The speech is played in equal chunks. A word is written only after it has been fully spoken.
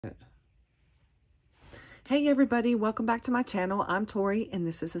Hey everybody, welcome back to my channel. I'm Tori and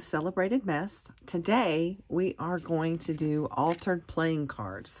this is a Celebrated Mess. Today we are going to do altered playing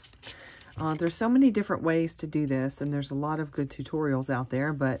cards. There's so many different ways to do this and there's a lot of good tutorials out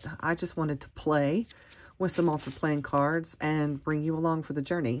there, but I just wanted to play with some altered playing cards and bring you along for the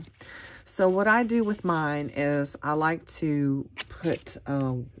journey. So what I do with mine is I like to put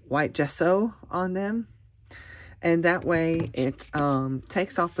white gesso on them. And that way it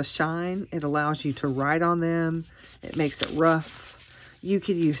takes off the shine. It allows you to write on them. It makes it rough. You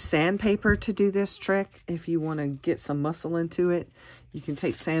could use sandpaper to do this trick. If you want to get some muscle into it, you can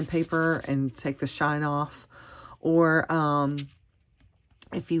take sandpaper and take the shine off. Or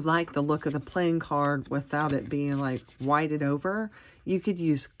if you like the look of the playing card without it being like whited over, you could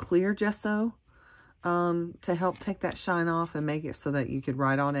use clear gesso to help take that shine off and make it so that you could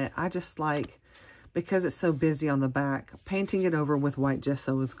write on it. I just like, because it's so busy on the back, painting it over with white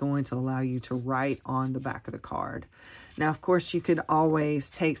gesso is going to allow you to write on the back of the card. Now, of course, you could always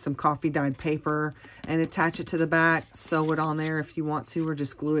take some coffee dyed paper and attach it to the back, sew it on there if you want to, or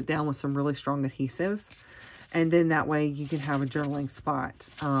just glue it down with some really strong adhesive. And then that way you can have a journaling spot.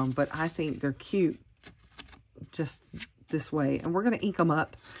 But I think they're cute just this way. And we're going to ink them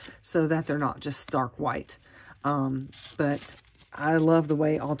up so that they're not just stark white. But I love the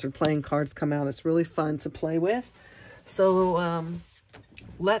way altered playing cards come out. It's really fun to play with. So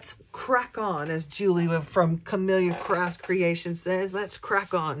let's crack on, as Julie from Camellia Craft Creation says. Let's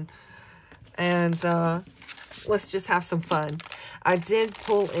crack on. And let's just have some fun. I did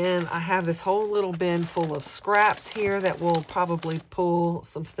pull in, I have this whole little bin full of scraps here that will probably pull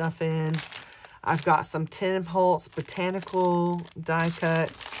some stuff in. I've got some Tim Holtz Botanical die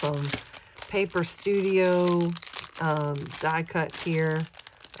cuts, some Paper Studio die cuts here.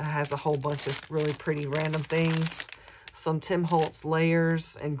 It has a whole bunch of really pretty random things. Some Tim Holtz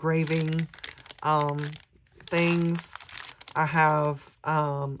layers, engraving things. I have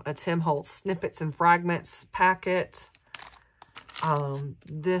a Tim Holtz Snippets and Fragments packet.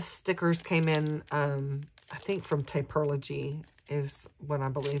 This stickers came in, I think from Taperlogy is what I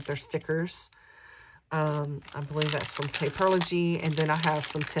believe their stickers. I believe that's from Taperlogy. And then I have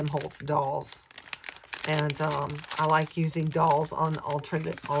some Tim Holtz dolls. And I like using dolls on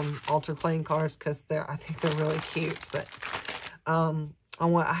altered playing cards because I think they're really cute. But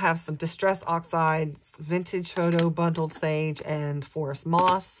I have some Distress Oxides, Vintage Photo, Bundled Sage, and Forest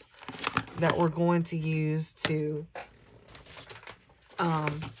Moss that we're going to use to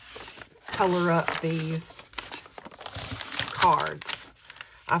color up these cards.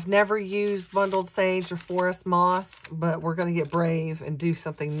 I've never used Bundled Sage or Forest Moss, but we're going to get brave and do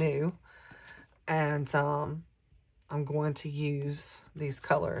something new. And I'm going to use these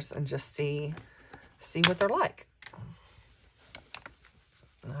colors and just see what they're like.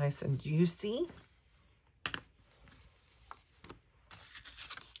 Nice and juicy.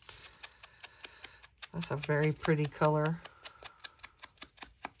 That's a very pretty color.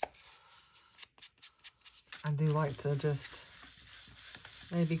 I do like to just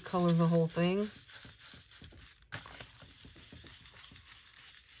maybe color the whole thing.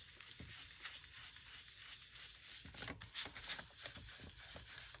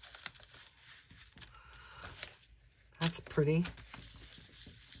 That's pretty.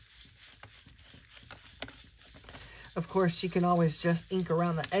 Of course, you can always just ink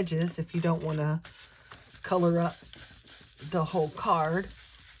around the edges if you don't want to color up the whole card.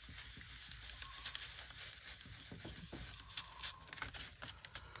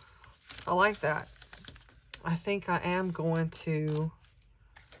 I like that. I think I am going to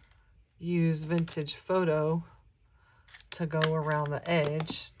use Vintage Photo to go around the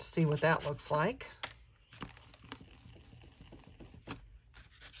edge to see what that looks like.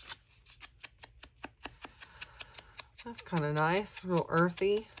 That's kind of nice, real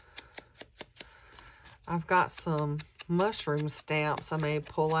earthy. I've got some mushroom stamps I may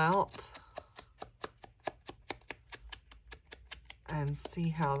pull out and see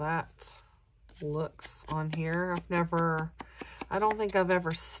how that looks on here. I don't think I've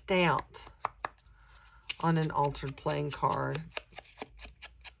ever stamped on an altered playing card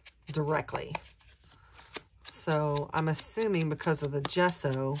directly. So I'm assuming because of the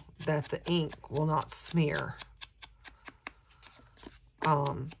gesso that the ink will not smear.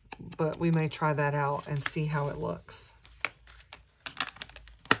 But we may try that out and see how it looks.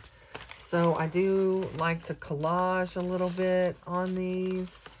 So I do like to collage a little bit on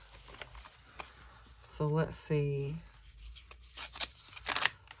these. So let's see.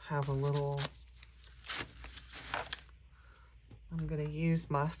 Have a little, I'm going to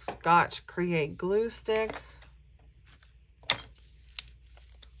use my Scotch Create glue stick.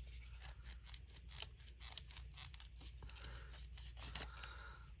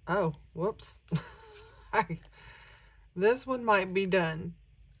 Oh, whoops. This one might be done.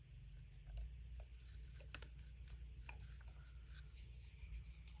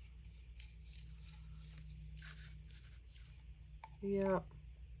 Yep.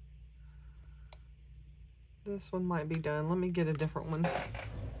 This one might be done. Let me get a different one.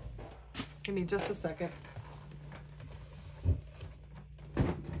 Give me just a second.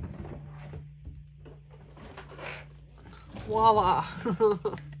 Voila.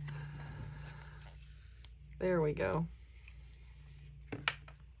 There we go.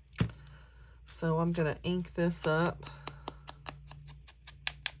 So I'm going to ink this up.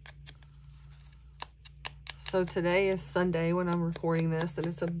 So today is Sunday when I'm recording this, and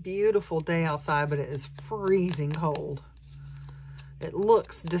it's a beautiful day outside, but it is freezing cold. It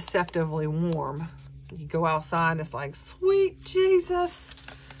looks deceptively warm. You go outside and it's like, sweet Jesus,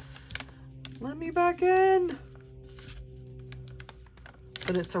 let me back in.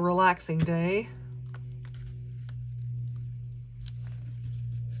 But it's a relaxing day.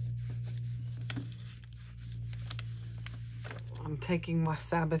 I'm taking my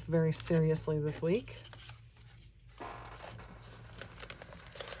Sabbath very seriously this week.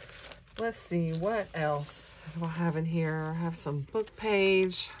 Let's see, what else do I have in here? I have some book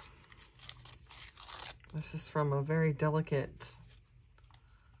page. This is from a very delicate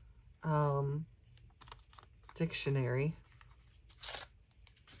dictionary.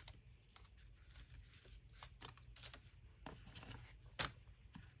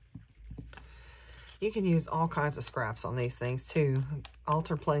 You can use all kinds of scraps on these things too.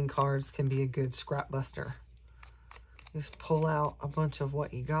 Altar playing cards can be a good scrap buster. Just pull out a bunch of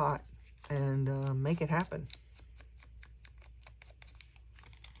what you got and make it happen.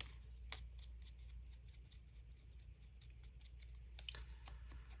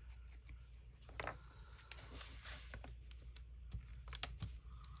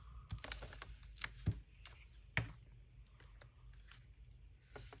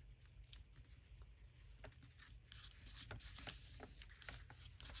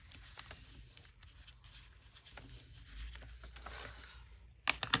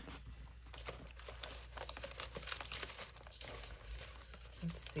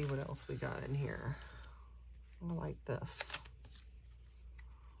 Let's see what else we got in here. I like this.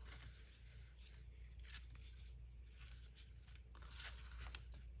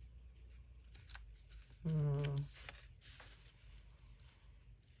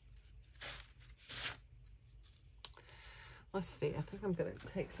 Let's see, I think I'm gonna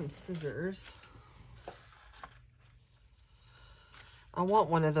take some scissors. I want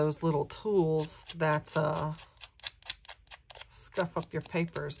one of those little tools that scuff up your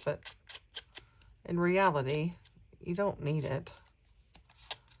papers, but in reality, you don't need it.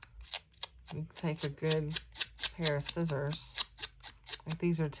 You can take a good pair of scissors. Like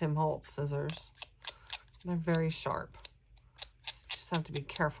these are Tim Holtz scissors. They're very sharp. Just have to be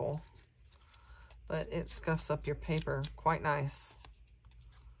careful. But it scuffs up your paper quite nice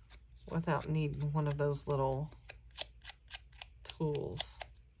without needing one of those little tools.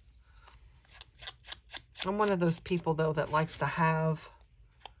 I'm one of those people, though, that likes to have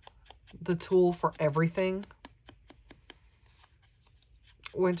the tool for everything,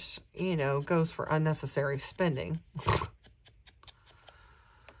 which, you know, goes for unnecessary spending.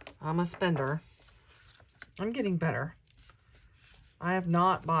 I'm a spender. I'm getting better. I have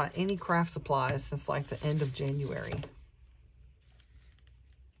not bought any craft supplies since like the end of January.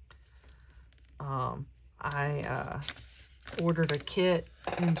 I ordered a kit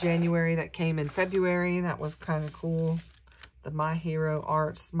in January that came in February. That was kind of cool. The My Hero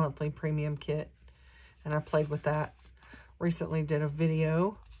Arts monthly premium kit. And I played with that. Recently did a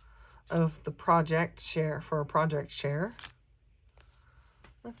video of the project share for a project share.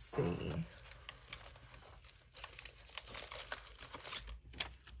 Let's see.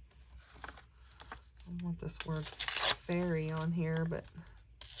 I want this word fairy on here, but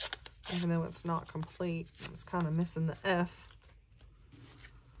even though it's not complete, it's kind of missing the F.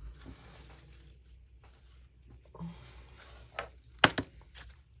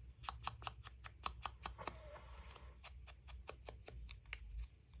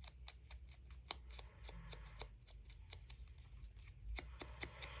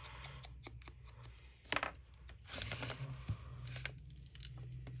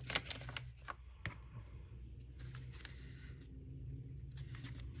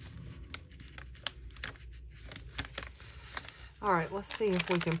 All right, let's see if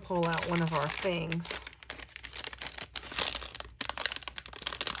we can pull out one of our things.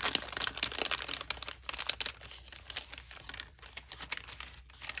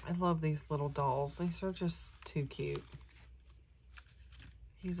 I love these little dolls. These are just too cute.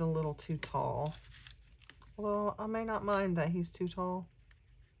 He's a little too tall. Although I may not mind that he's too tall.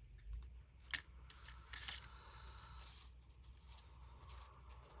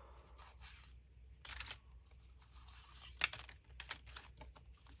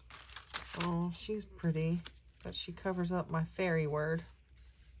 Oh, she's pretty, but she covers up my fairy word.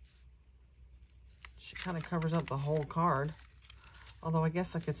 She kind of covers up the whole card. Although I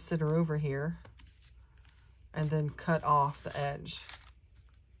guess I could sit her over here and then cut off the edge.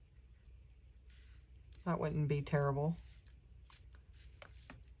 That wouldn't be terrible.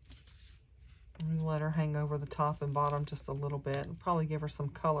 And let her hang over the top and bottom just a little bit. And probably give her some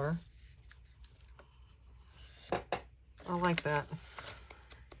color. I like that.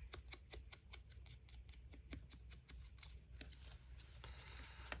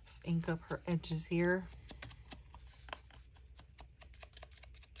 Just ink up her edges here.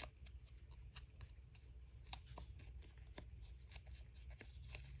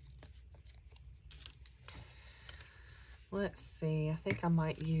 Let's see, I think I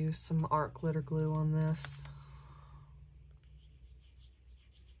might use some art glitter glue on this.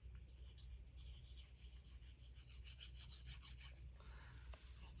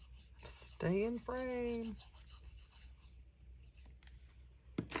 Stay in frame.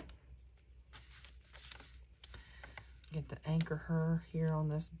 Get to anchor her here on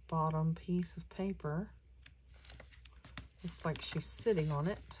this bottom piece of paper. Looks like she's sitting on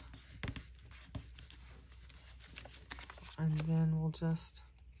it. And then we'll just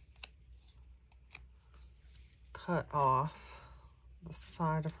cut off the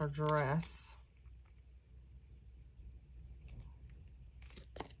side of her dress.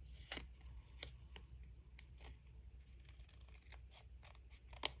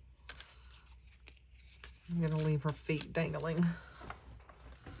 I'm going to leave her feet dangling.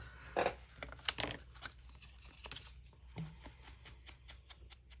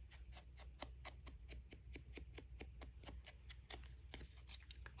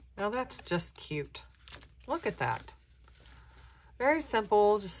 Now that's just cute. Look at that. Very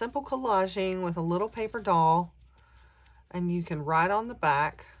simple, just simple collaging with a little paper doll. And you can write on the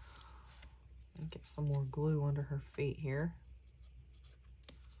back. And get some more glue under her feet here.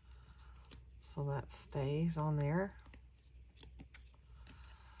 So that stays on there.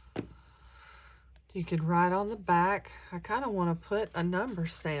 You could write on the back. I kind of want to put a number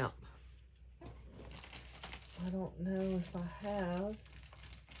stamp. I don't know if I have.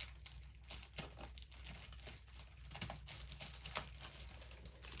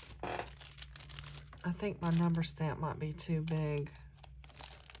 I think my number stamp might be too big.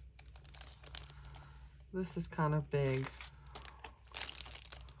 This is kind of big.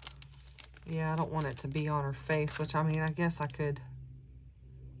 Yeah, I don't want it to be on her face, which, I mean, I guess I could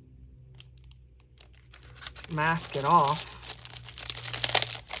mask it off.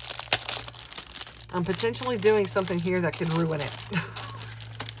 I'm potentially doing something here that could ruin it.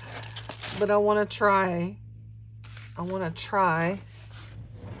 But I want to try. I want to try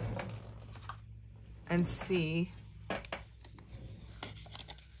and see.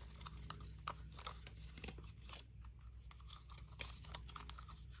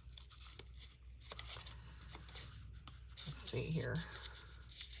 Let's see here.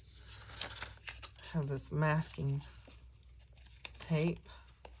 I have this masking tape.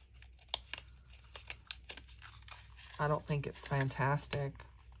 I don't think it's fantastic,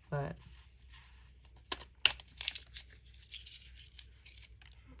 but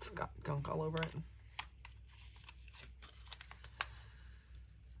it's got gunk all over it.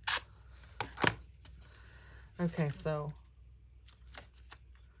 Okay, so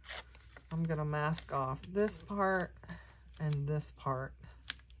I'm gonna mask off this part and this part,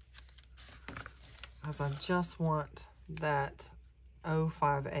 as I just want that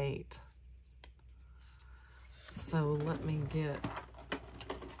 058. So let me get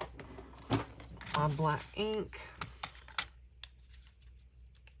my black ink.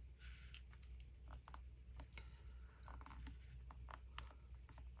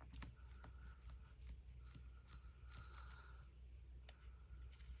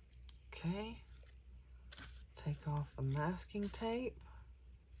 Okay, take off the masking tape.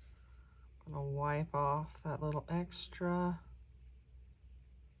 I'm gonna wipe off that little extra.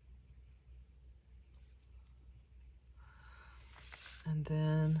 And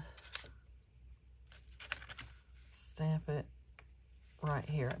then stamp it right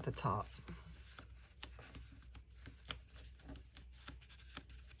here at the top.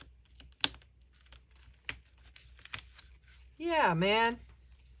 Yeah, man.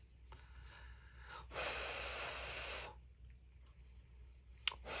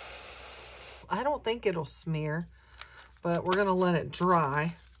 I don't think it'll smear. but we're gonna let it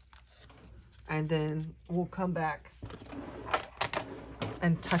dry and then we'll come back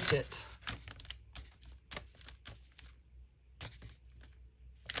and touch it.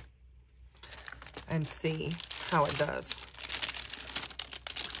 And see how it does.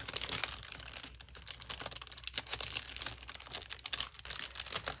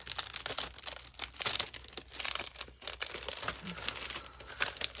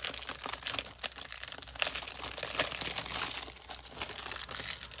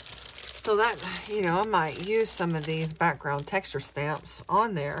 So that, you know, I might use some of these background texture stamps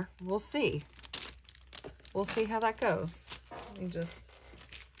on there. We'll see. We'll see how that goes. Let me just,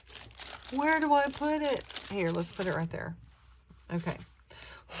 where do I put it? Here, let's put it right there. Okay.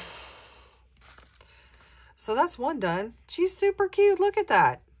 So that's one done. She's super cute. Look at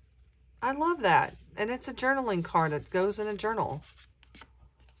that. I love that. And it's a journaling card that goes in a journal.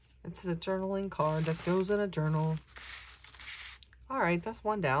 It's a journaling card that goes in a journal. All right, that's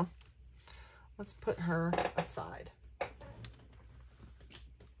one down. Let's put her aside.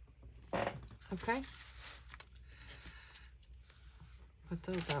 Okay. Put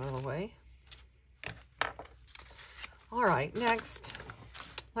those out of the way. All right, next,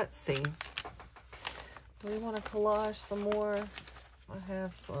 let's see. Do we want to collage some more? I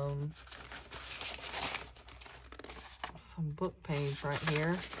have some book page right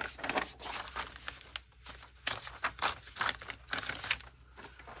here.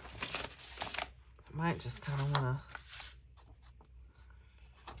 I might just kind of want to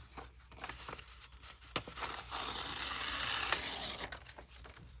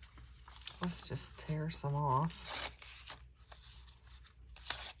let's just tear some off.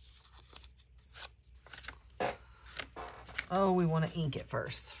 Oh, we want to ink it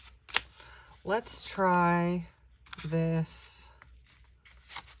first. Let's try this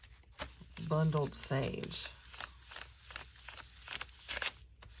bundled sage.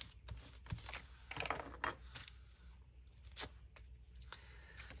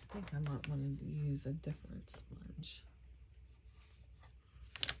 I think I might want to use a different sponge.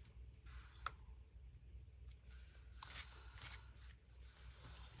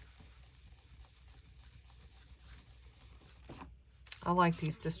 I like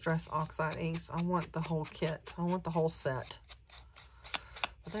these Distress Oxide inks. I want the whole kit. I want the whole set.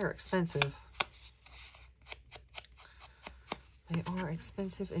 But they're expensive. They are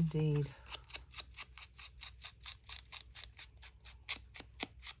expensive indeed.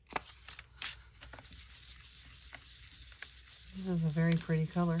 This is a very pretty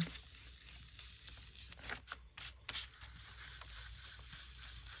color.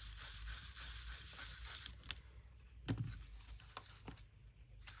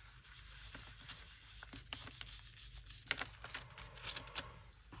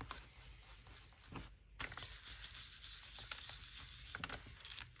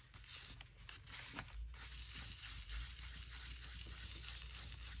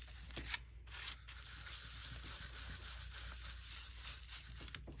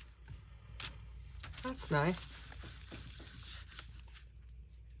 That's nice.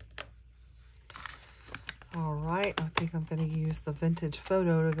 All right, I think I'm going to use the vintage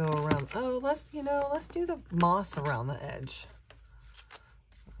photo to go around. Oh, let's do the moss around the edge.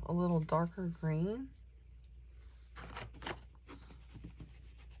 A little darker green.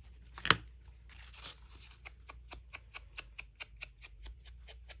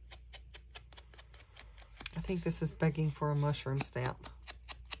 I think this is begging for a mushroom stamp.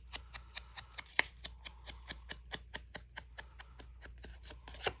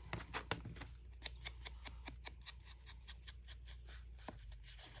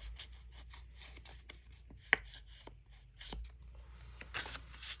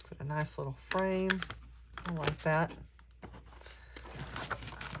 Nice little frame. I like that.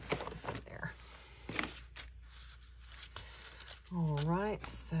 Put this in there. All right,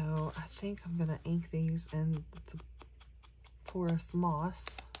 so I think I'm gonna ink these in the forest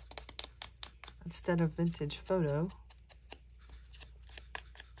moss instead of vintage photo.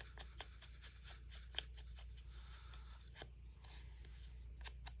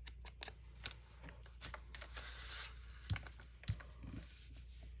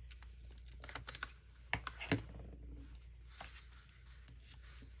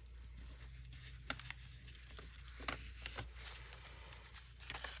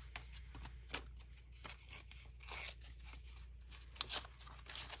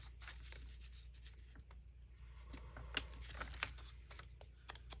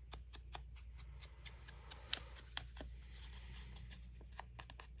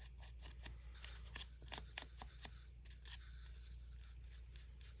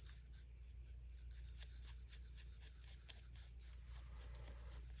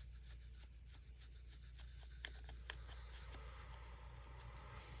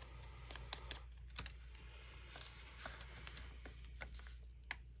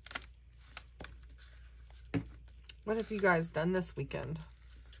 What have you guys done this weekend?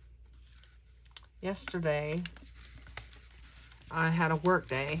 Yesterday, I had a work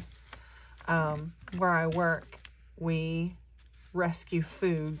day. Where I work, we rescue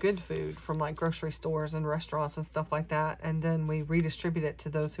food, good food, from like grocery stores and restaurants and stuff like that. And then we redistribute it to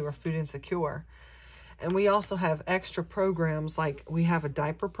those who are food insecure. And we also have extra programs, like we have a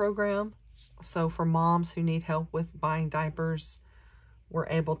diaper program. So for moms who need help with buying diapers, we're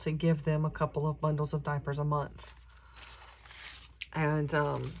able to give them a couple of bundles of diapers a month. And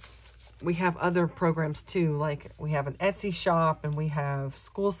we have other programs too, like we have an Etsy shop and we have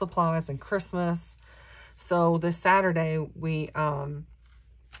school supplies and Christmas. So this Saturday, we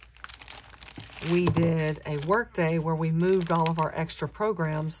did a work day where we moved all of our extra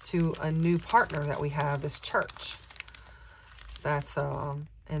programs to a new partner that we have, this church. That's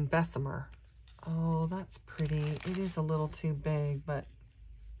in Bessemer. Oh, that's pretty. It is a little too big, but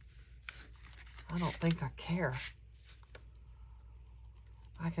I don't think I care.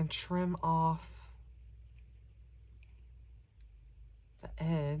 I can trim off the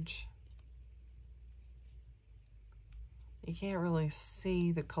edge. You can't really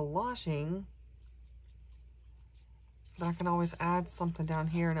see the collaging, but I can always add something down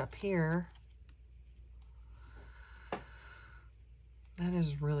here and up here. That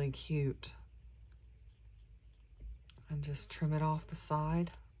is really cute. And just trim it off the side.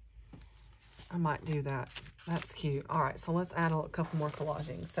 I might do that. That's cute. All right, so let's add a couple more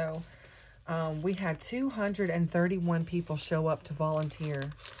collaging. So we had 231 people show up to volunteer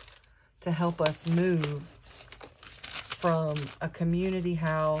to help us move from a community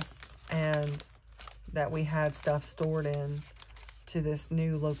house and that we had stuff stored in to this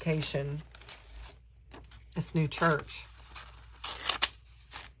new location, this new church.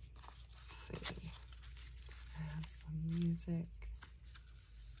 Let's see. Let's add some music.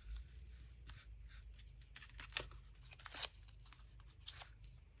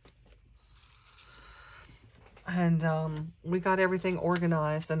 And we got everything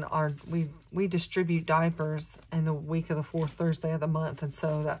organized, and we distribute diapers in the week of the 4th Thursday of the month, and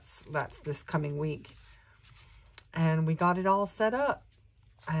so that's this coming week. And we got it all set up,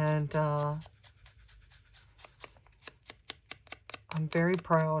 and I'm very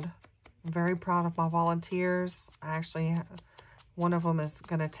proud. I'm very proud of my volunteers. Actually, one of them is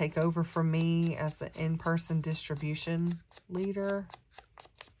going to take over from me as the in-person distribution leader.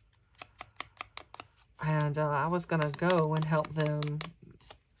 And I was going to go and help them,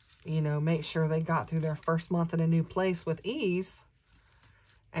 you know, make sure they got through their first month in a new place with ease.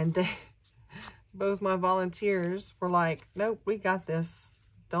 And they, both my volunteers were like, nope, we got this.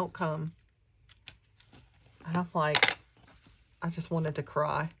 Don't come. And I'm like, I just wanted to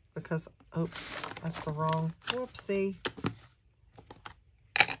cry because, oh, that's the wrong, whoopsie.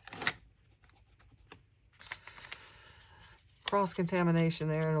 Cross-contamination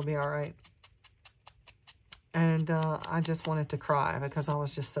there, it'll be all right. And I just wanted to cry because I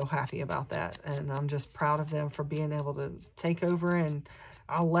was just so happy about that. And I'm just proud of them for being able to take over, and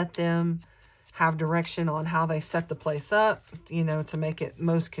I'll let them have direction on how they set the place up, you know, to make it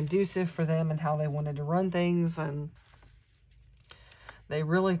most conducive for them and how they wanted to run things. And they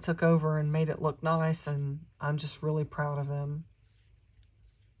really took over and made it look nice, and I'm just really proud of them.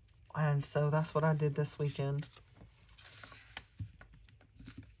 And so that's what I did this weekend.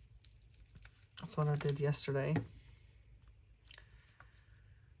 That's what I did yesterday.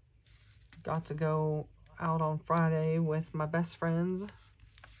 Got to go out on Friday with my best friends.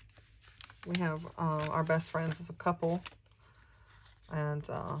 We have our best friends as a couple. And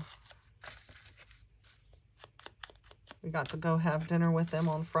we got to go have dinner with them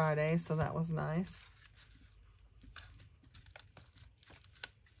on Friday, so that was nice.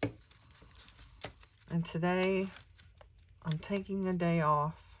 And today, I'm taking a day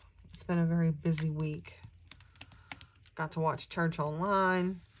off. It's been a very busy week. Got to watch church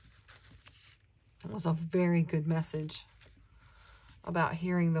online. It was a very good message about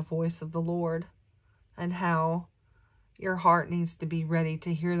hearing the voice of the Lord and how your heart needs to be ready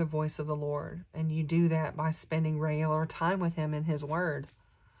to hear the voice of the Lord. And you do that by spending regular time with Him in His Word.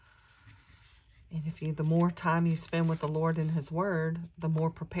 And the more time you spend with the Lord in His Word, the more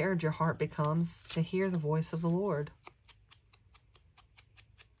prepared your heart becomes to hear the voice of the Lord.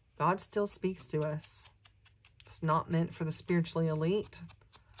 God still speaks to us. It's not meant for the spiritually elite.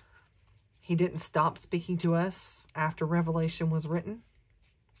 He didn't stop speaking to us after Revelation was written.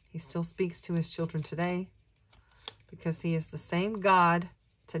 He still speaks to His children today because He is the same God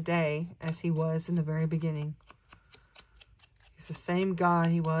today as He was in the very beginning. He's the same God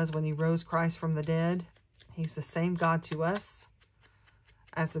He was when He rose Christ from the dead. He's the same God to us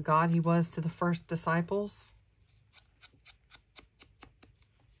as the God He was to the first disciples.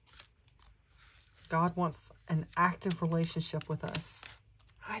 God wants an active relationship with us.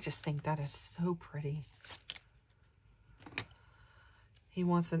 I just think that is so pretty. He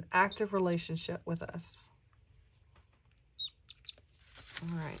wants an active relationship with us.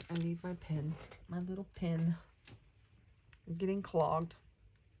 All right, I need my pen, my little pen. I'm getting clogged.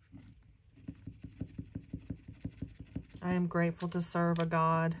 I am grateful to serve a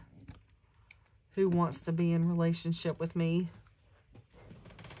God who wants to be in relationship with me.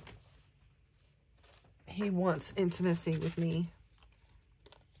 He wants intimacy with me.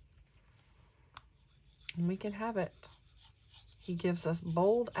 And we can have it. He gives us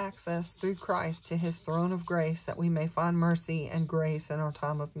bold access through Christ to his throne of grace that we may find mercy and grace in our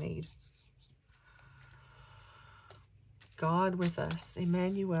time of need. God with us.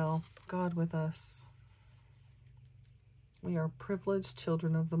 Emmanuel, God with us. We are privileged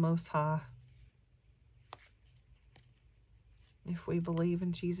children of the Most High. If we believe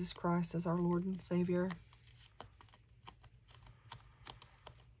in Jesus Christ as our Lord and Savior.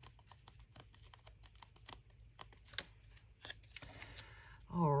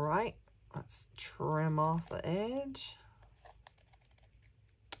 All right, let's trim off the edge.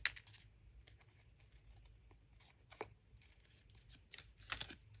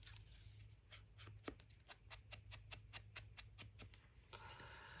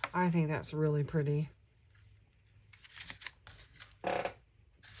 I think that's really pretty.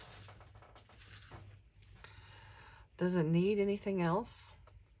 Does it need anything else?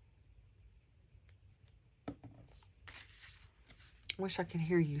 Wish I could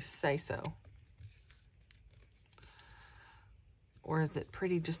hear you say so. Or is it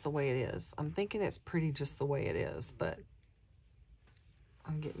pretty just the way it is? I'm thinking it's pretty just the way it is, but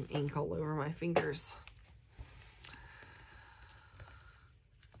I'm getting ink all over my fingers.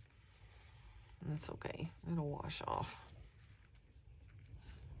 That's okay. It'll wash off.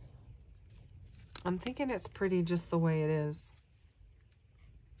 I'm thinking it's pretty just the way it is.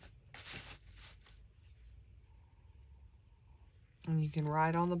 And you can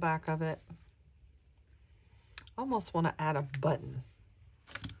write on the back of it. Almost want to add a button.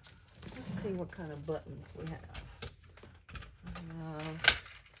 Let's see what kind of buttons we have.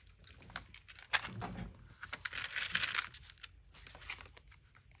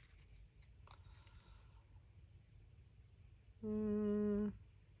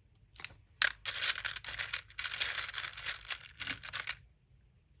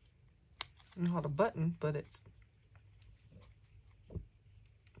 Not a button, but it's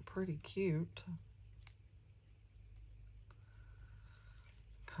pretty cute.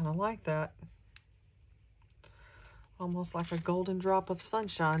 Kind of like that. Almost like a golden drop of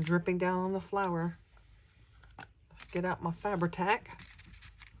sunshine dripping down on the flower. Let's get out my Fabri-Tac.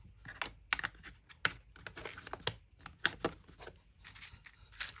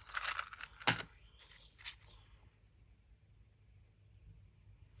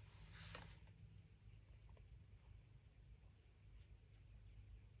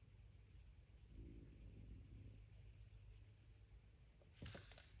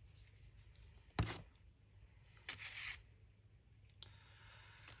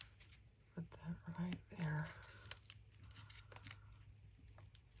 Right there.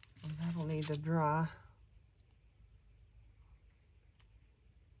 And that'll need to dry.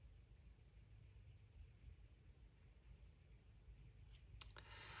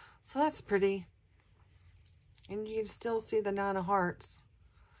 So that's pretty. And you can still see the 9 of hearts.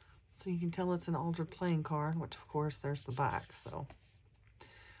 So you can tell it's an altered playing card, which of course there's the back. So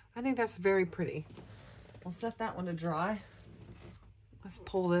I think that's very pretty. I'll set that one to dry. Let's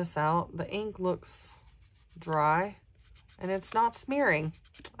pull this out. The ink looks dry and it's not smearing.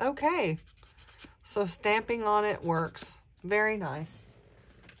 Okay. So stamping on it works. Very nice.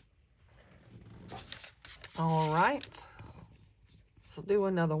 All right. Let's do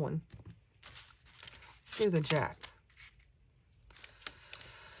another one. Let's do the Jack.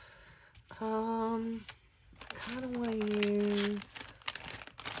 I kind of want to use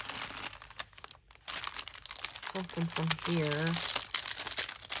something from here.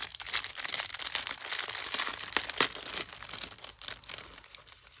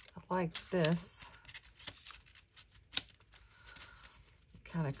 Like this.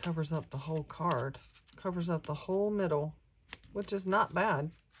 Kind of covers up the whole card. Covers up the whole middle, which is not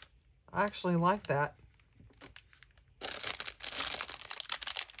bad. I actually like that. I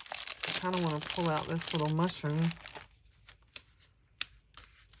kind of want to pull out this little mushroom.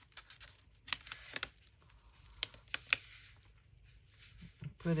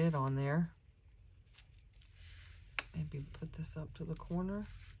 Put it on there. Maybe put this up to the corner.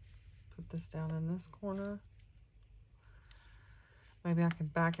 Put this down in this corner. Maybe I can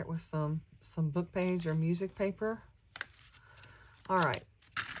back it with some book page or music paper. All right,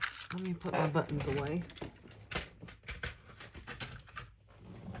 let me put my buttons away.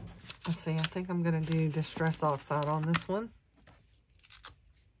 Let's see, I think I'm going to do Distress Oxide on this one.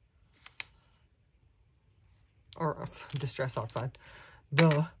 Or Distress Oxide.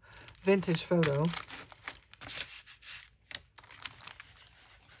 Duh. Vintage Photo.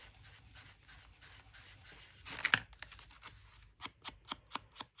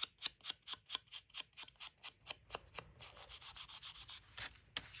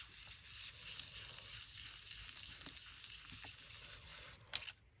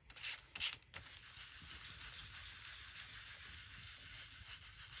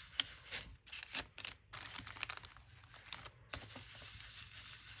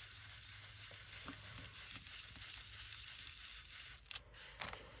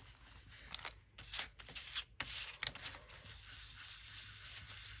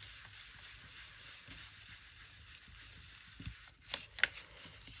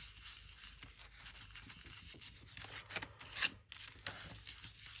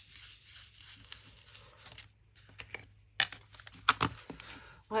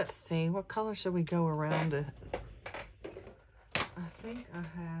 Let's see, what color should we go around it? I think I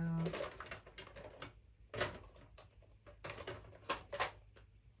have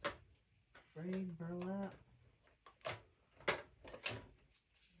frayed burlap.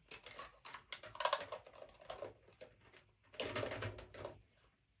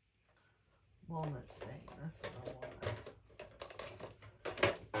 Walnut stain, that's what I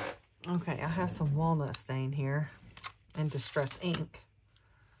want. Okay, I have some walnut stain here and Distress ink.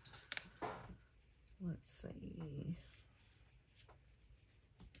 Let's see.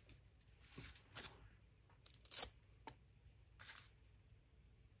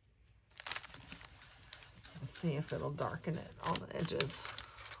 Let's see if it'll darken it on the edges.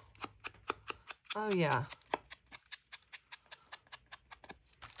 Oh yeah.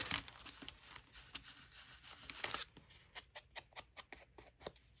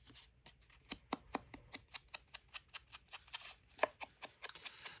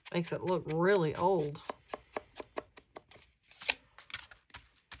 Makes it look really old.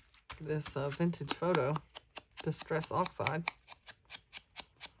 This Vintage Photo Distress Oxide.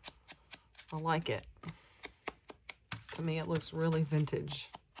 I like it. To me, it looks really vintage.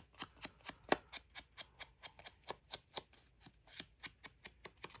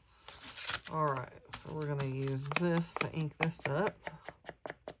 All right, so we're gonna use this to ink this up.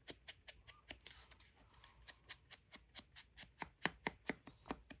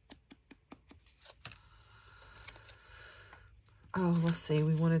 Oh, let's see,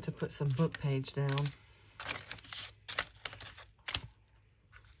 we wanted to put some book page down.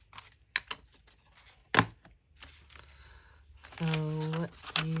 So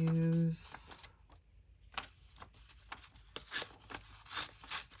let's use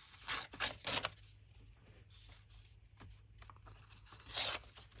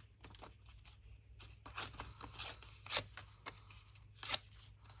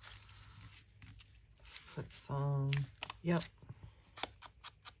put some, yep.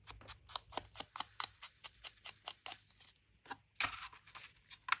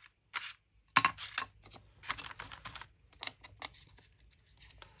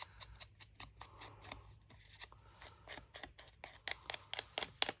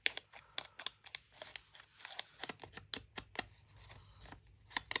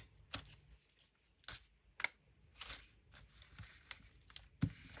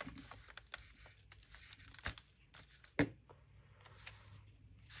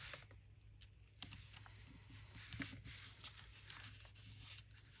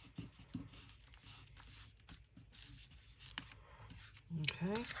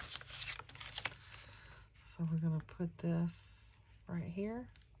 Okay, so we're going to put this right here.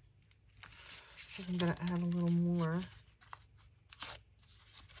 I'm going to add a little more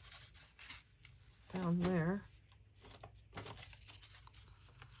down there.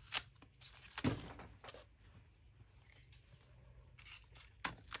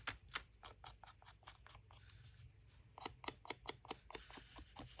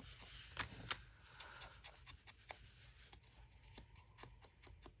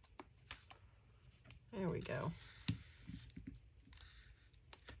 There we go.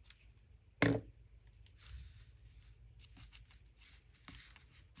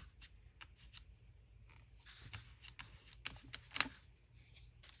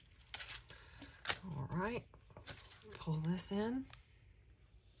 All right, let's pull this in.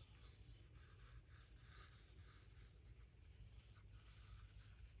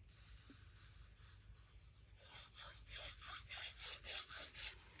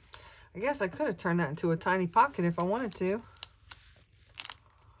 I guess I could have turned that into a tiny pocket if I wanted to.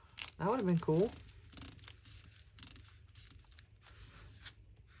 That would have been cool.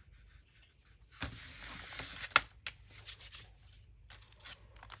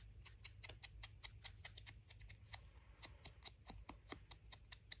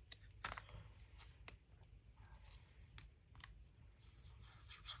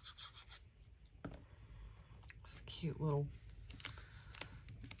 This cute little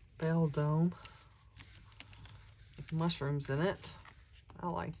bell dome with mushrooms in it. I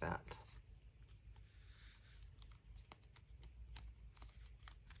like that.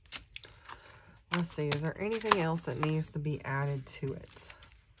 Let's see, is there anything else that needs to be added to it?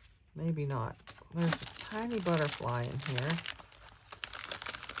 Maybe not. There's this tiny butterfly in here.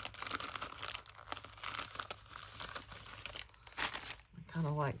 I kind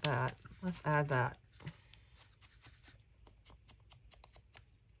of like that. Let's add that.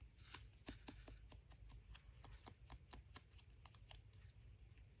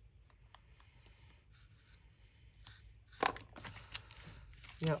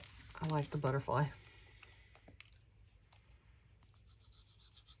 Yep, I like the butterfly.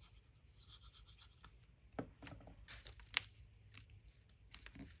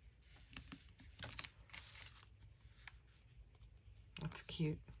 That's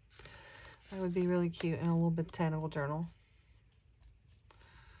cute. That would be really cute in a little botanical journal.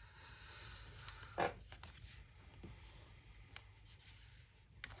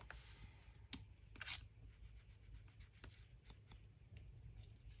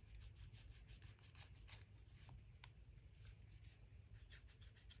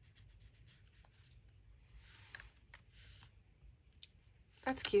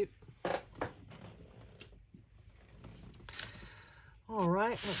 That's cute. All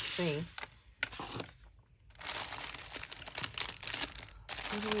right, let's see.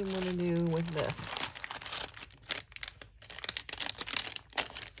 What do we want to do with this?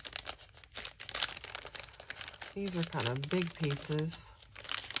 These are kind of big pieces.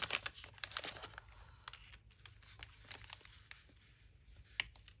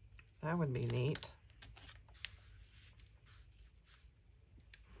 That would be neat.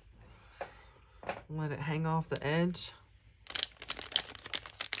 Let it hang off the edge.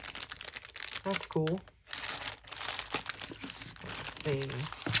 That's cool. Let's see.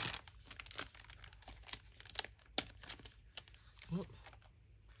 Oops.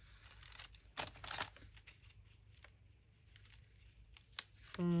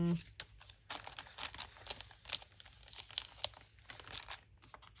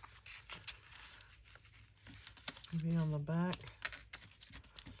 Maybe on the back.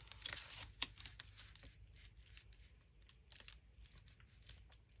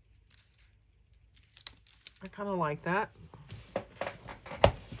 I kind of like that.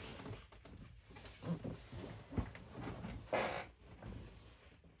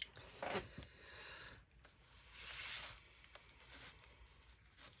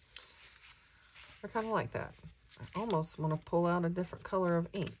 I kind of like that. I almost want to pull out a different color of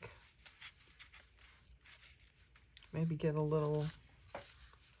ink. Maybe get a little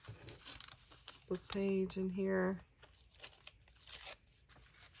book page in here.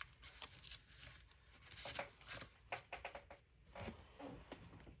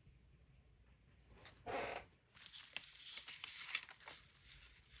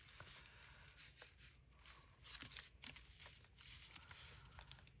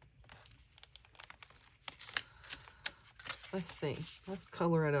 Let's see. Let's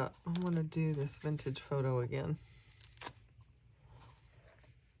color it up. I want to do this vintage photo again.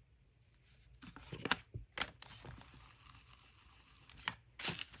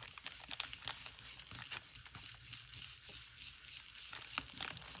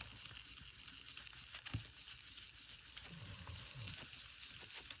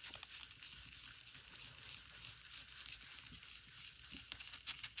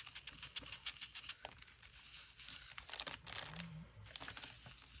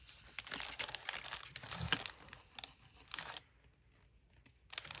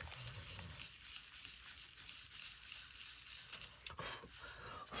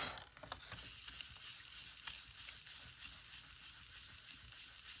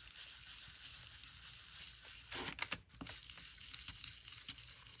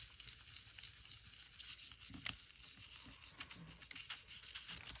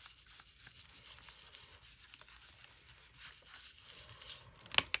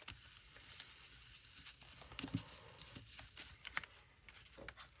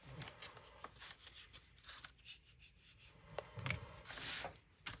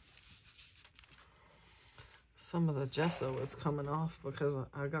 Some of the gesso is coming off because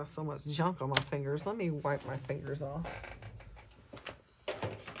I got so much junk on my fingers. Let me wipe my fingers off.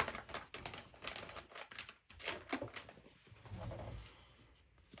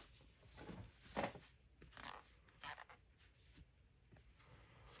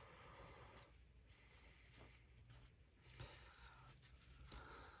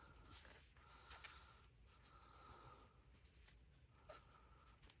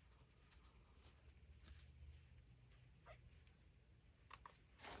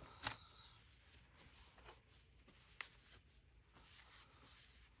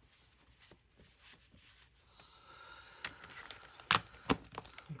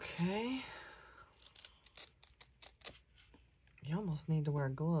 Okay. You almost need to wear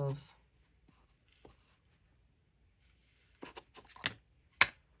gloves.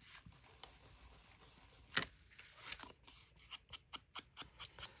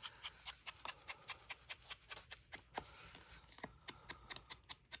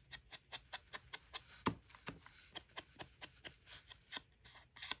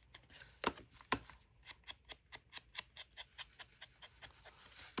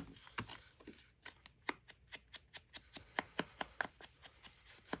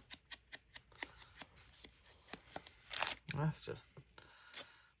 That's just,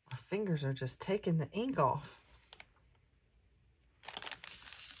 my fingers are just taking the ink off.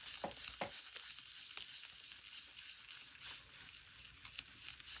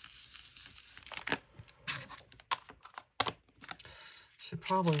 Should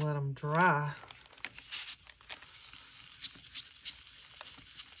probably let them dry.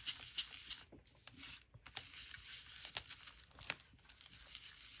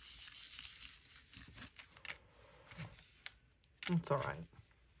 That's all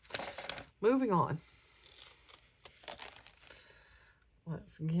right. Moving on.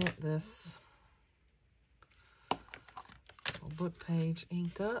 Let's get this book page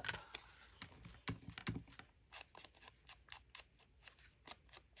inked up.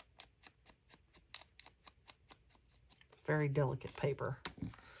 It's very delicate paper.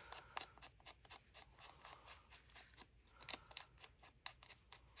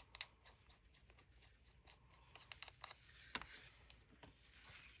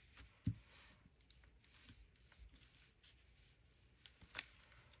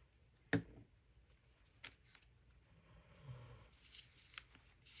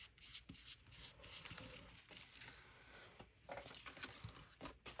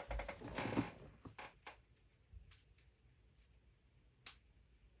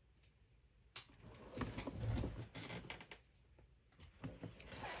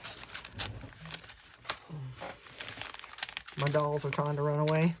 My dolls are trying to run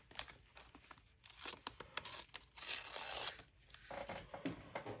away.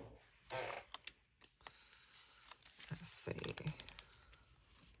 Let's see.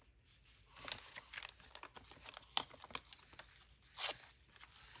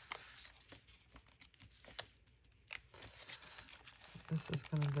 This is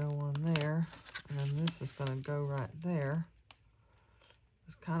going to go on there, and then this is going to go right there.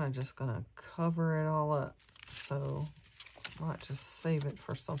 It's kind of just going to cover it all up, so I might just save it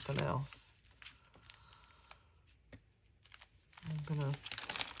for something else. I'm going to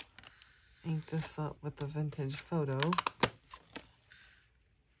ink this up with the vintage photo.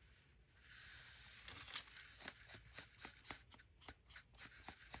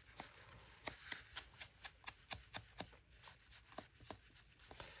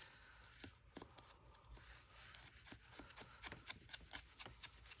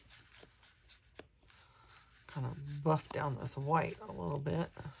 Kind of buff down this white a little bit.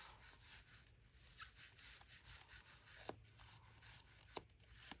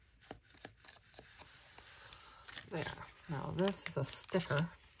 There. Now this is a sticker.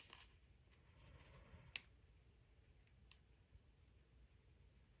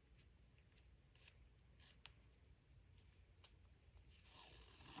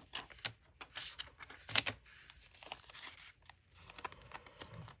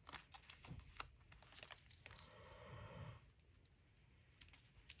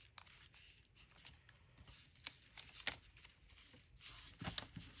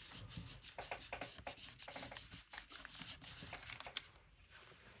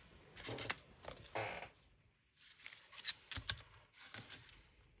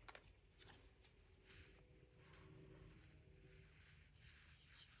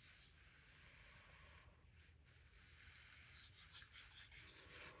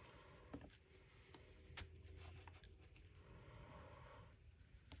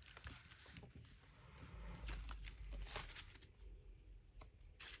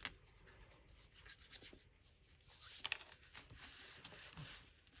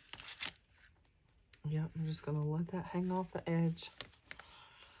 Yep, I'm just going to let that hang off the edge.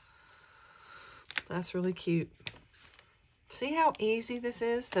 That's really cute. See how easy this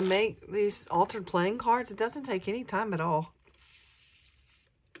is to make these altered playing cards? It doesn't take any time at all.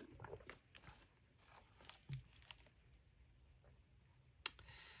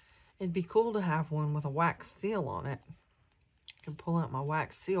 It'd be cool to have one with a wax seal on it. I can pull out my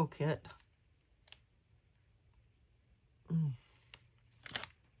wax seal kit.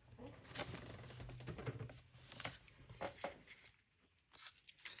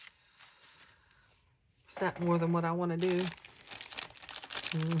 Is that more than what I want to do?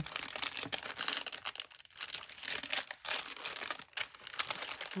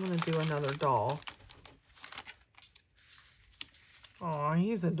 I'm going to do another doll. Oh,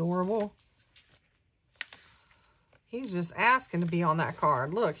 he's adorable. He's just asking to be on that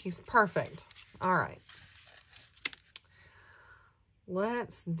card. Look, he's perfect. All right.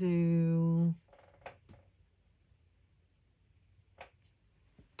 Let's do...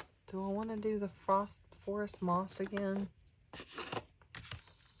 Do I want to do the Forest Moss again?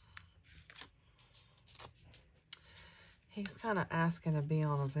 He's kind of asking to be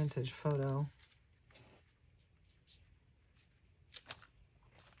on a vintage photo.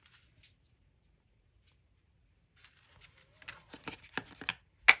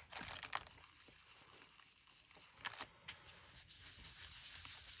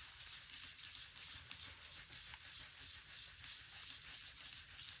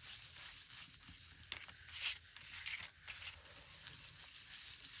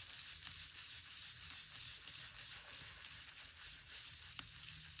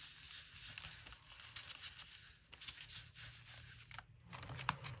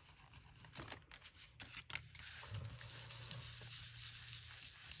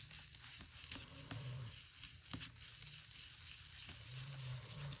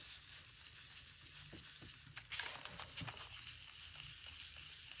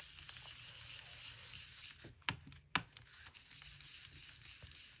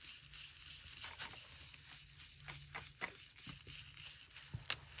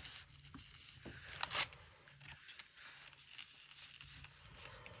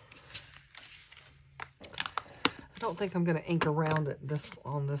 I don't think I'm going to ink around it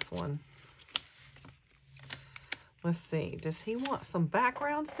on this one. Let's see. Does he want some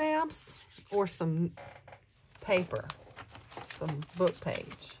background stamps or some paper? Some book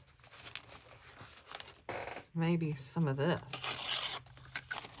page? Maybe some of this.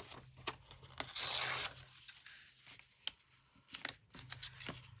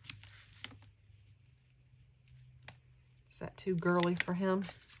 Is that too girly for him?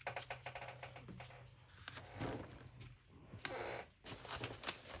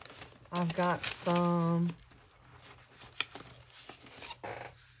 I've got some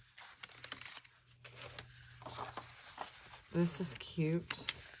this is cute.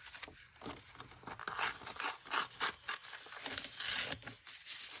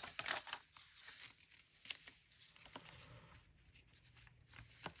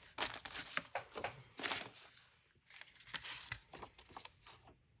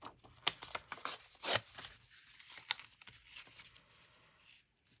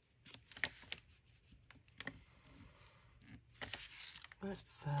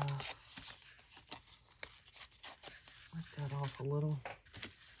 Let's work that off a little.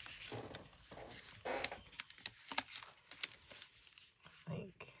 I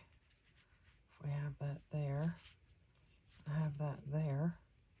think if we have that there, I have that there.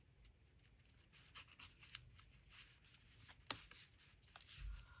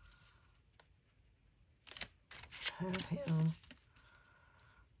 Have him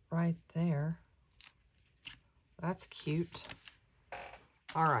right there. That's cute.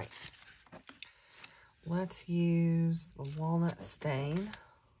 All right, let's use the walnut stain.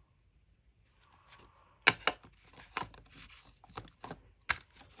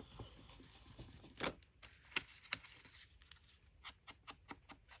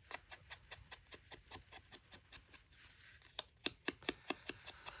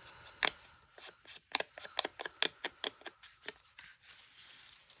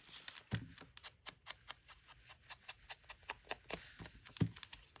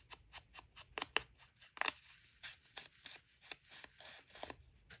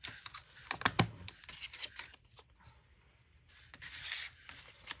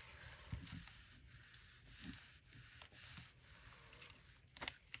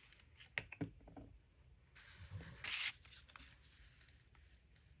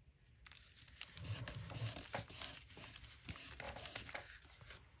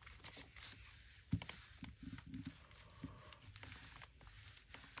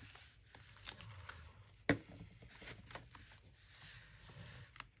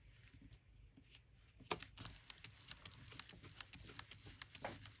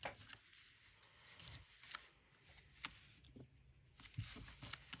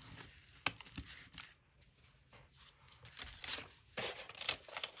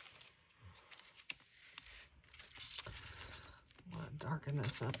 darken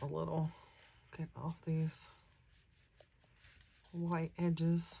this up a little. Get off these white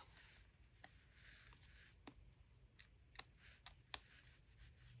edges.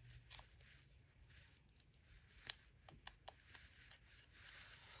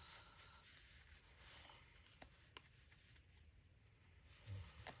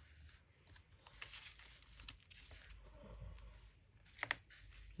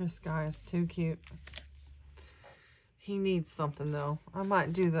 This guy is too cute. He needs something though. I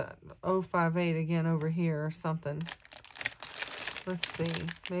might do the 058 again over here or something. Let's see.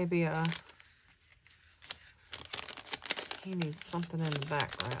 Maybe he needs something in the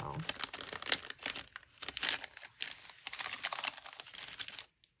background.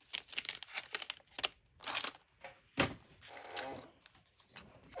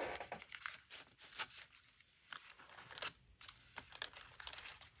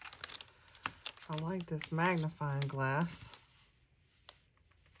 I like this magnifying glass.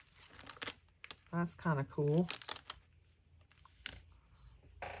 That's kind of cool.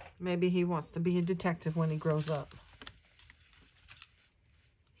 Maybe he wants to be a detective when he grows up.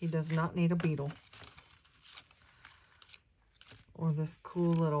 He does not need a beetle. Or this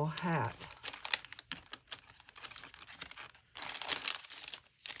cool little hat.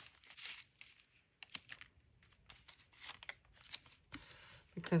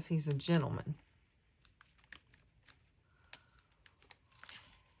 Because he's a gentleman.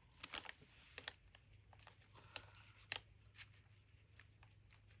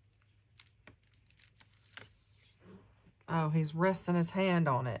 Oh, he's resting his hand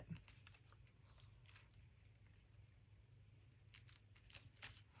on it.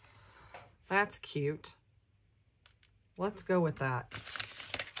 That's cute. Let's go with that.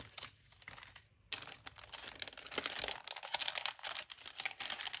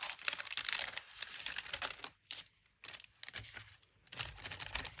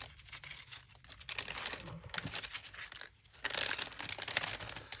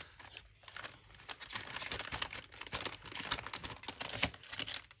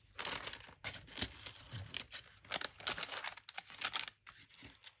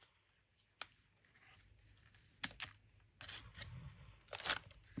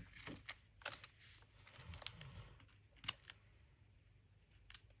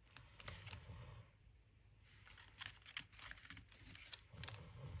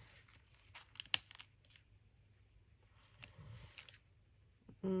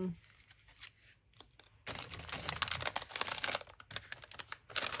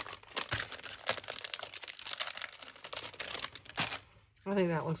 I think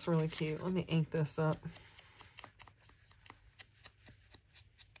that looks really cute. Let me ink this up.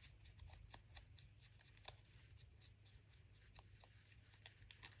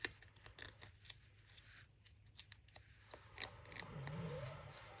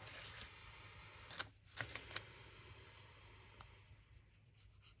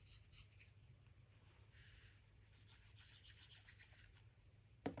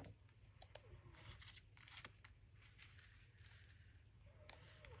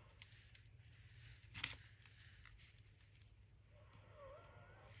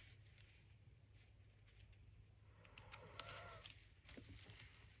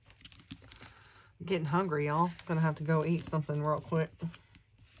 Getting hungry, y'all. Gonna have to go eat something real quick.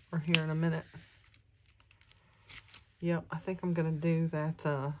 We're here in a minute. Yep, I think I'm gonna do that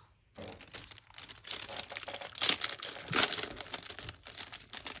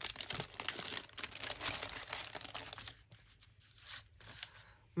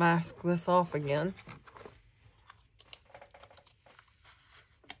mask this off again.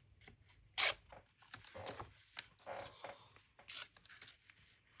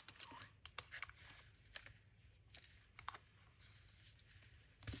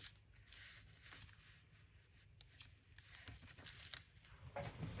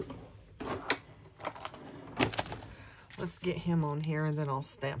 Let's get him on here and then I'll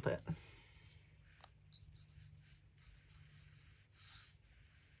stamp it.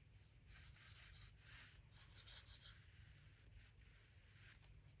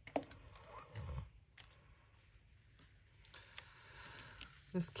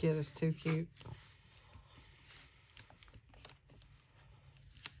 This kid is too cute.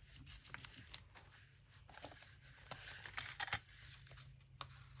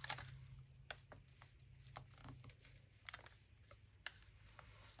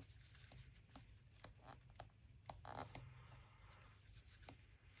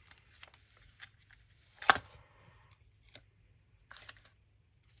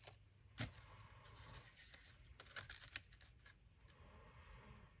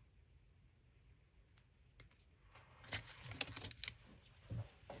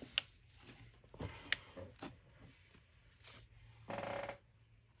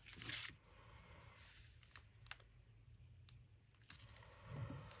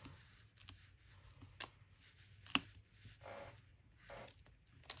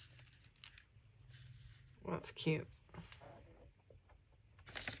 That's cute.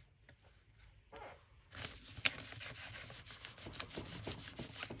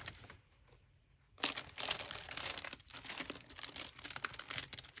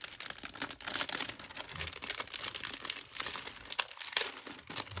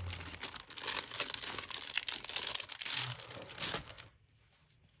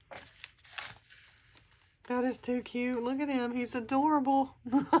 That is too cute. Look at him. He's adorable.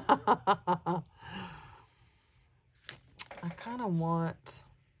 I kind of want...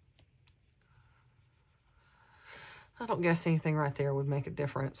 I don't guess anything right there would make a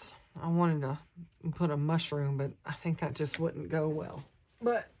difference. I wanted to put a mushroom, but I think that just wouldn't go well.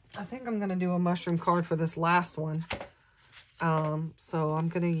 But I think I'm going to do a mushroom card for this last one. So I'm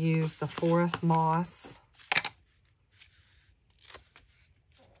going to use the forest moss.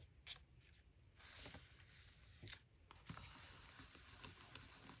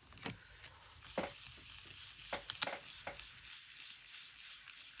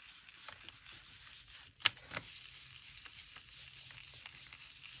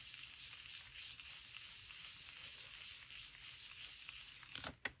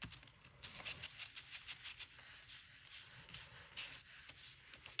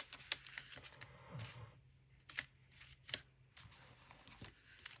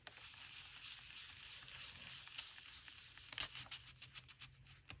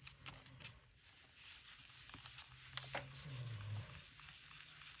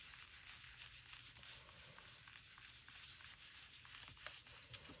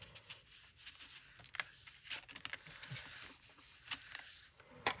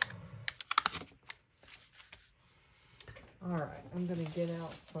 All right, I'm going to get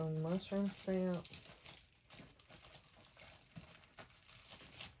out some mushroom stamps.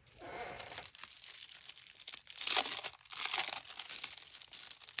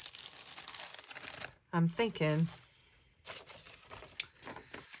 I'm thinking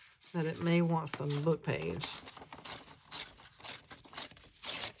that it may want some book page.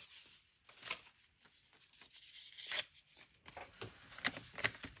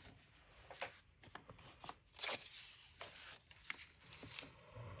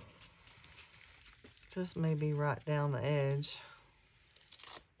 Just maybe right down the edge.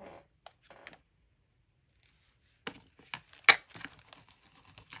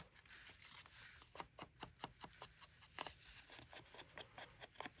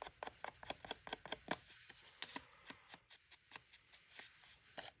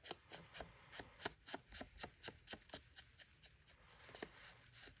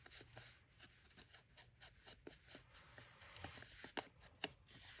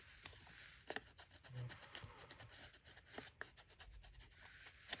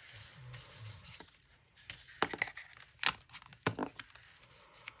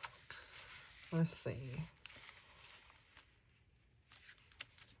 Let's see.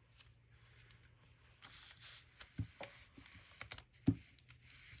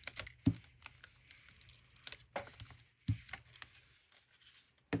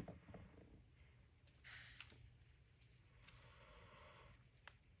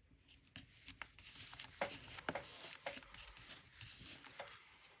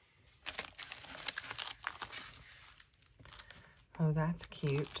 Oh, that's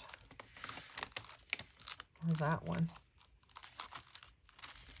cute. Or that one.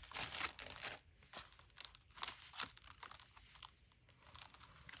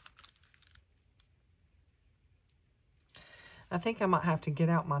 I think I might have to get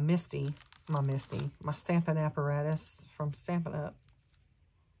out my my Stampin' apparatus from Stampin' Up!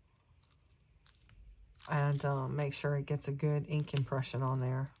 And make sure it gets a good ink impression on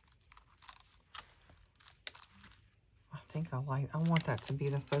there. I want that to be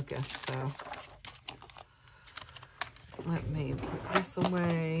the focus, so let me put this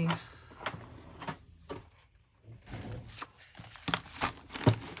away.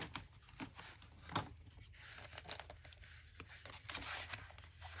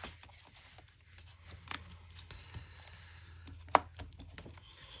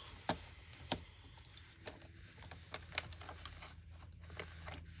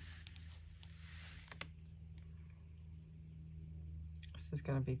 This is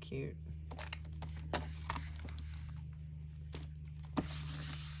going to be cute.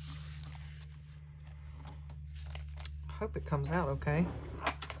 Hope it comes out okay.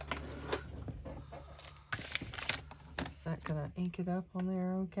 Is that going to ink it up on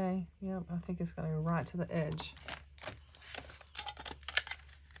there okay? Yep, I think it's going to go right to the edge.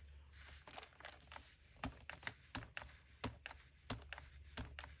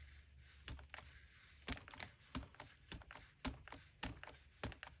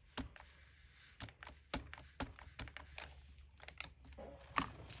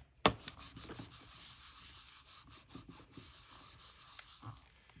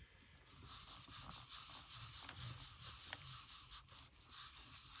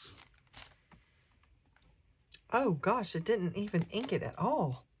 Oh gosh, it didn't even ink it at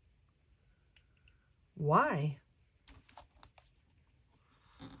all. Why?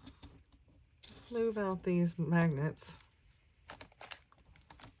 Let's move out these magnets.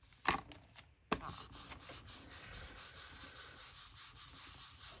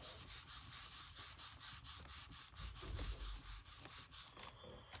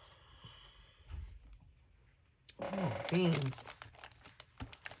 Oh, beans.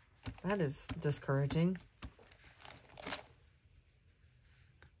 That is discouraging.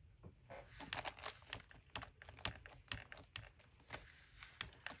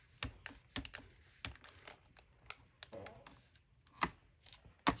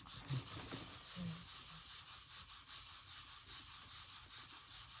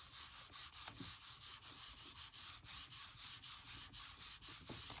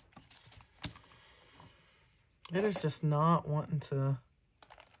 It is just not wanting to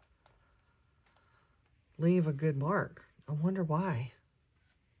leave a good mark. I wonder why.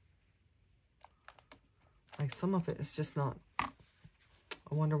 Like some of it is just not. I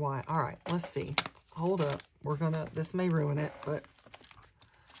wonder why. All right, let's see. Hold up. This may ruin it, but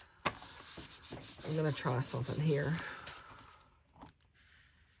I'm gonna try something here.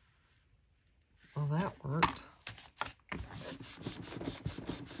 Well, that worked.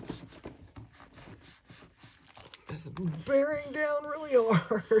 Just bearing down really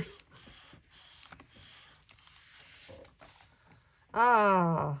hard.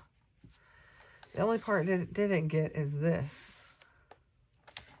 Ah. The only part it didn't get is this.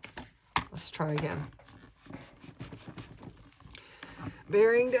 Let's try again.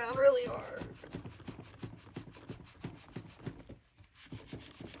 Bearing down really hard.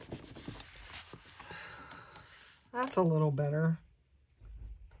 That's a little better.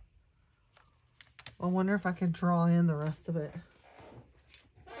 I wonder if I could draw in the rest of it.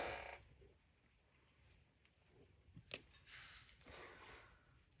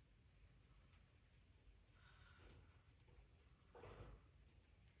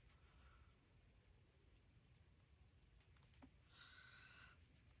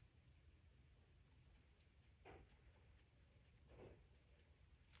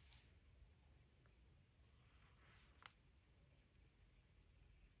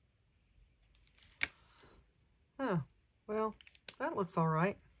 Huh. Well, that looks all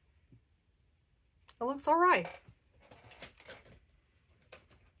right. That looks all right.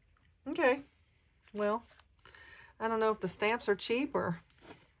 Okay. Well, I don't know if the stamps are cheap or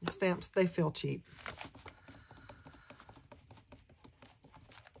the stamps, they feel cheap.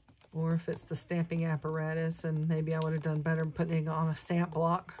 Or if it's the stamping apparatus, and maybe I would have done better putting it on a stamp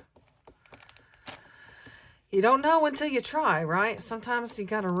block. You don't know until you try, right? Sometimes you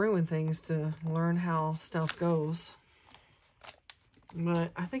got to ruin things to learn how stuff goes.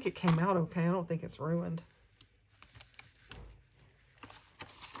 But I think it came out okay. I don't think it's ruined.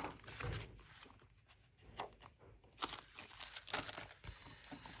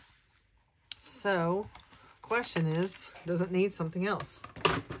 So, question is, does it need something else?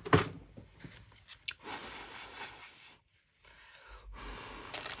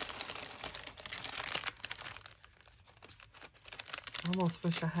 I almost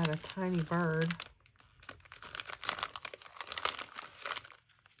wish I had a tiny bird.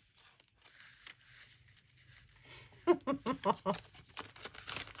 I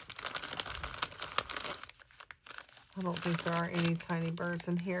don't think there are any tiny birds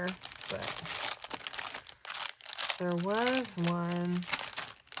in here, but there was one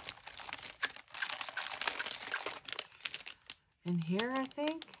in here, I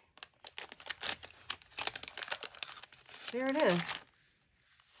think. There it is.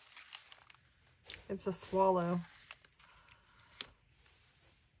 It's a swallow.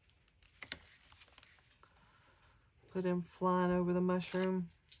 Put him flying over the mushroom.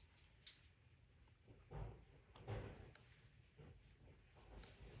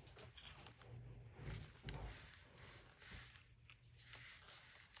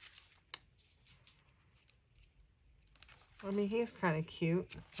 I mean, he's kind of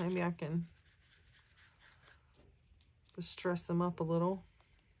cute. Maybe I can just dress him up a little.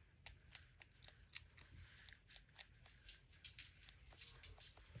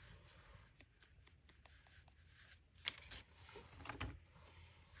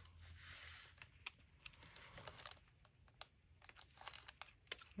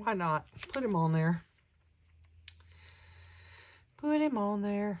 Why not? Put him on there. Put him on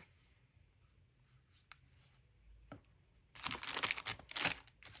there.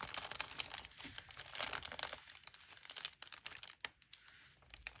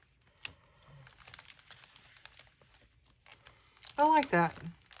 I like that.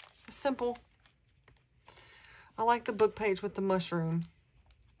 It's simple. I like the book page with the mushroom.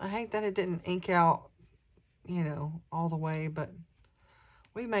 I hate that it didn't ink out, you know, all the way, but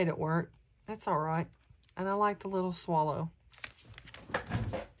we made it work. It's all right. And I like the little swallow.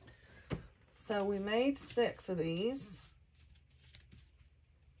 So we made 6 of these.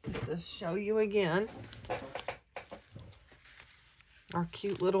 Just to show you again. Our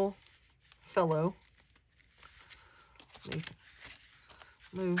cute little fellow. Let me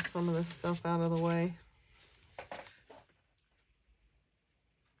move some of this stuff out of the way.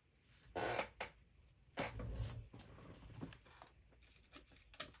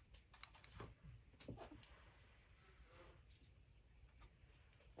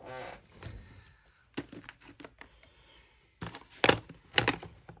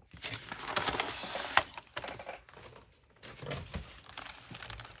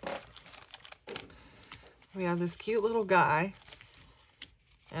 We have this cute little guy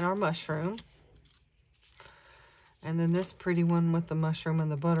and our mushroom. And then this pretty one with the mushroom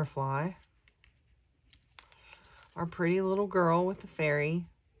and the butterfly. Our pretty little girl with the fairy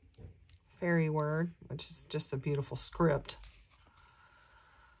word, which is just a beautiful script.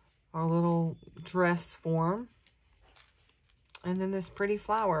 Our little dress form. And then this pretty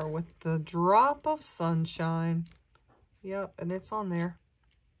flower with the drop of sunshine. Yep, and it's on there.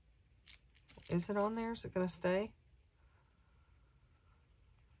 Is it on there? Is it going to stay?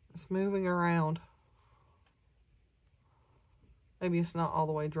 It's moving around. Maybe it's not all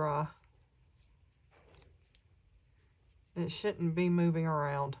the way dry. It shouldn't be moving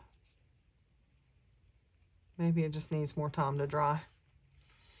around. Maybe it just needs more time to dry.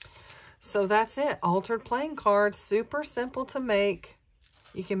 So that's it. Altered playing cards. Super simple to make.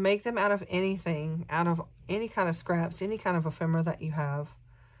 You can make them out of anything. Out of any kind of scraps. Any kind of ephemera that you have.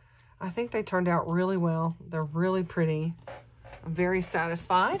 I think they turned out really well. They're really pretty. I'm very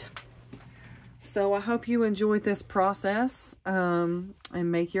satisfied. So I hope you enjoyed this process and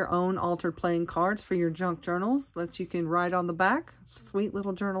make your own altered playing cards for your junk journals that you can write on the back. Sweet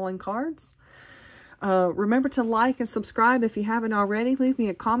little journaling cards. Remember to like and subscribe if you haven't already. Leave me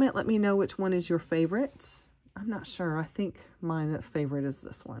a comment. Let me know which one is your favorite. I'm not sure. I think my favorite is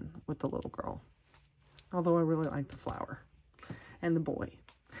this one with the little girl. Although I really like the flower and the boy.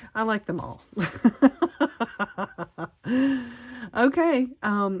 I like them all. Okay.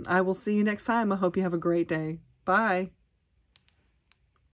 I will see you next time. I hope you have a great day. Bye.